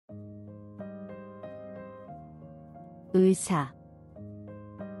의사,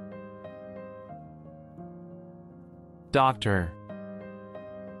 doctor,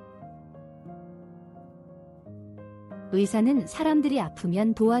 의사는 사람들이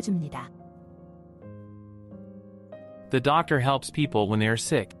아프면 도와줍니다. the doctor helps people when they are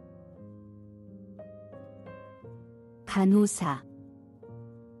sick. 간호사,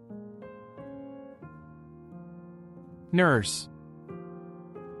 nurse,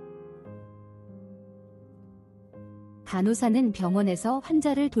 간호사는 병원에서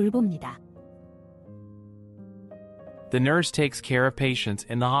환자를 돌봅니다. the nurse takes care of patients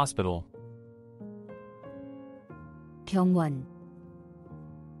in the hospital. 병원,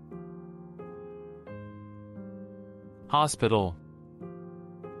 hospital,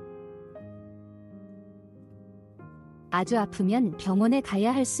 아주 아프면 병원에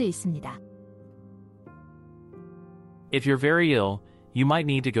가야 할 수 있습니다. if you're very ill, you might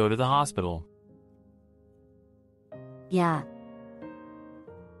need to go to the hospital. 약,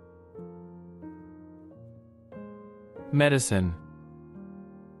 medicine,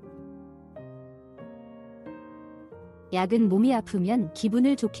 약은 몸이 아프면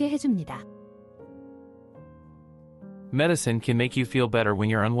기분을 좋게 해줍니다. medicine can make you feel better when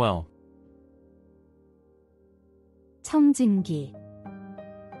you're unwell. 청진기,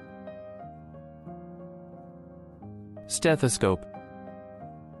 stethoscope,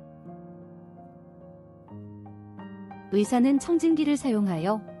 의사는 청진기를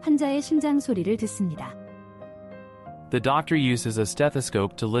사용하여 환자의 심장 소리를 듣습니다. the doctor uses a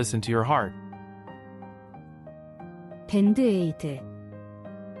stethoscope to listen to your heart. 밴드에이드,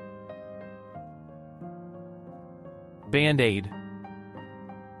 band-aid,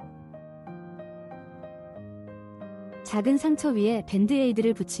 작은 상처 위에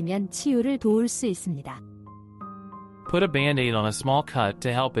밴드에이드를 붙이면 치유를 도울 수 있습니다. put a band-aid on a small cut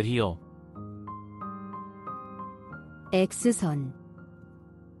to help it heal. X선,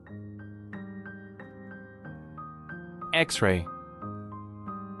 x-ray,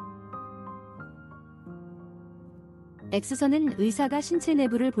 X선은 의사가 신체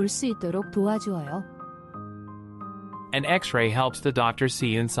내부를 볼 수 있도록 도와주어요. an x-ray helps the doctor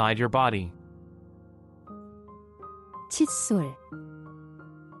see inside your body. 칫솔,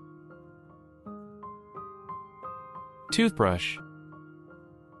 toothbrush,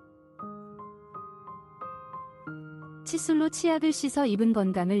 칫솔로 치약을 씻어 입은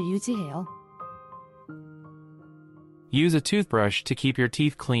건강을 유지해요. use a toothbrush to keep your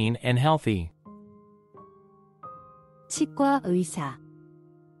teeth clean and healthy. 치과 의사,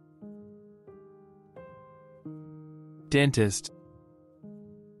 dentist,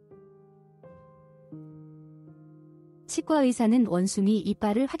 치과 의사는 원숭이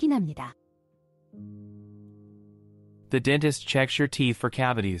이빨을 확인합니다. the dentist checks your teeth for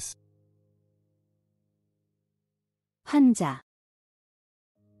cavities. 환자,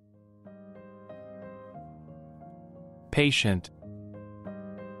 patient,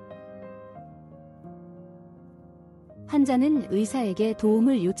 환자는 의사에게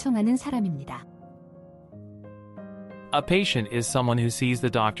도움을 요청하는 사람입니다. a patient is someone who sees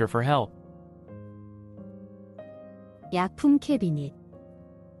the doctor for help. 약품 캐비닛,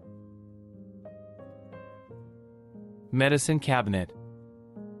 medicine cabinet,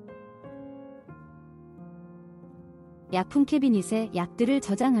 약품 캐비닛에 약들을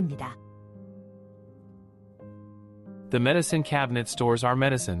저장합니다. the medicine cabinet stores our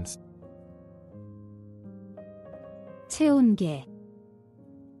medicines. 체온계,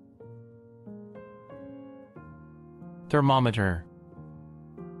 thermometer,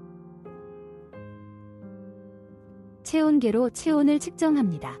 체온계로 체온을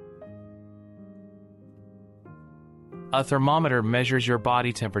측정합니다. a thermometer measures your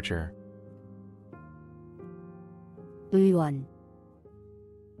body temperature. 의원,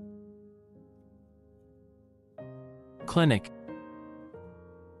 clinic,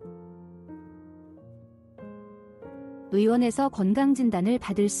 의원에서 건강진단을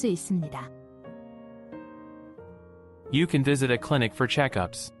받을 수 있습니다. you can visit a clinic for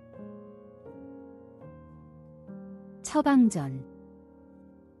checkups. 처방전,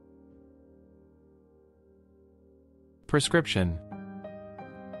 prescription,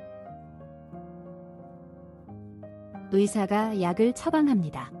 의사가 약을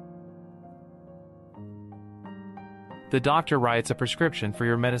처방합니다. the doctor writes a prescription for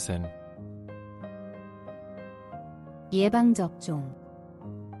your medicine. 예방접종,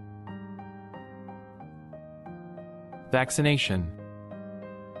 vaccination,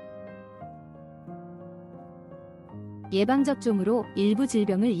 예방접종으로 일부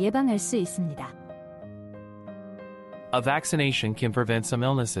질병을 예방할 수 있습니다. a vaccination can prevent some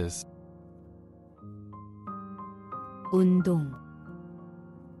illnesses. 운동,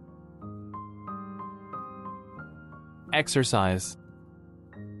 exercise,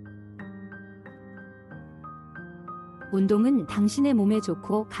 운동은 당신의 몸에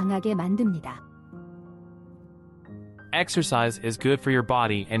좋고 강하게 만듭니다. exercise is good for your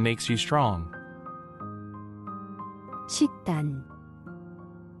body and makes you strong. 식단,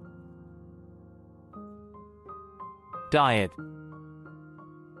 diet,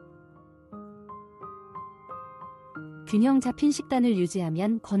 균형 잡힌 식단을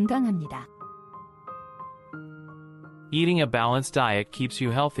유지하면 건강합니다. eating a balanced diet keeps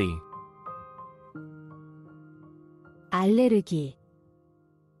you healthy. 알레르기,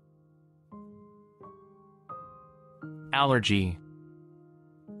 allergy,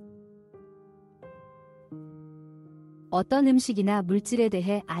 어떤 음식이나 물질에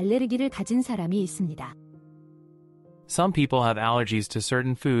대해 알레르기를 가진 사람이 있습니다. some people have allergies to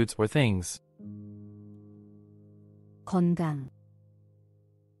certain foods or things. 건강,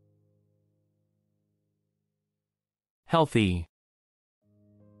 healthy,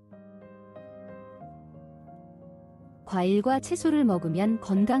 과일과 채소를 먹으면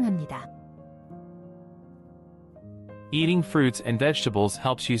건강합니다. eating fruits and vegetables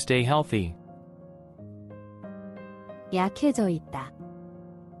helps you stay healthy. 약해져 있다.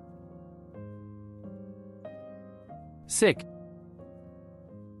 sick,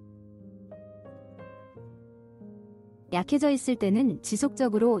 약해져 있을 때는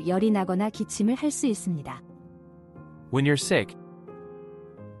지속적으로 열이 나거나 기침을 할 수 있습니다. when you're sick,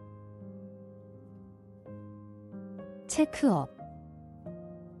 체크업,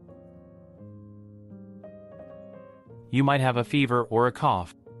 you might have a fever or a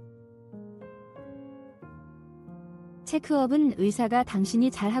cough. 체크업은 의사가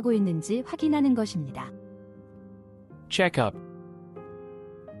당신이 잘하고 있는지 확인하는 것입니다. checkup,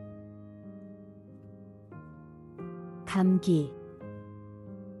 감기,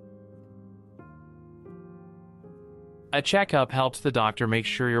 a checkup helps the doctor make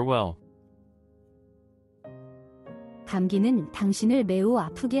sure you're well. 감기는 당신을 매우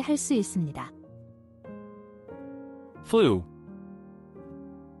아프게 할 수 있습니다. flu,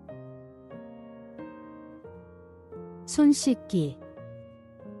 손 씻기,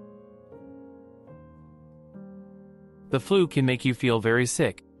 the flu can make you feel very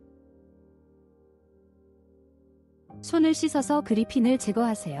sick. 손을 씻어서 그리핀을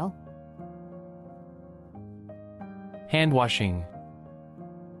제거하세요. hand washing,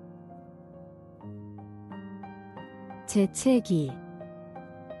 재채기,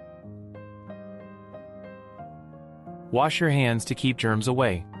 wash your hands to keep germs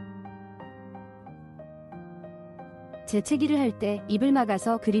away. 재채기를 할 때 입을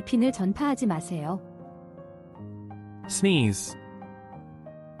막아서 그리핀을 전파하지 마세요. sneeze,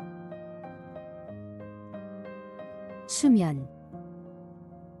 수면,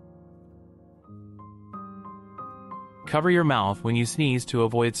 cover your mouth when you sneeze to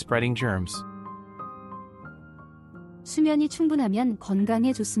avoid spreading germs. 수면이 충분하면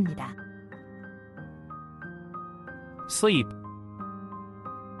건강에 좋습니다. sleep,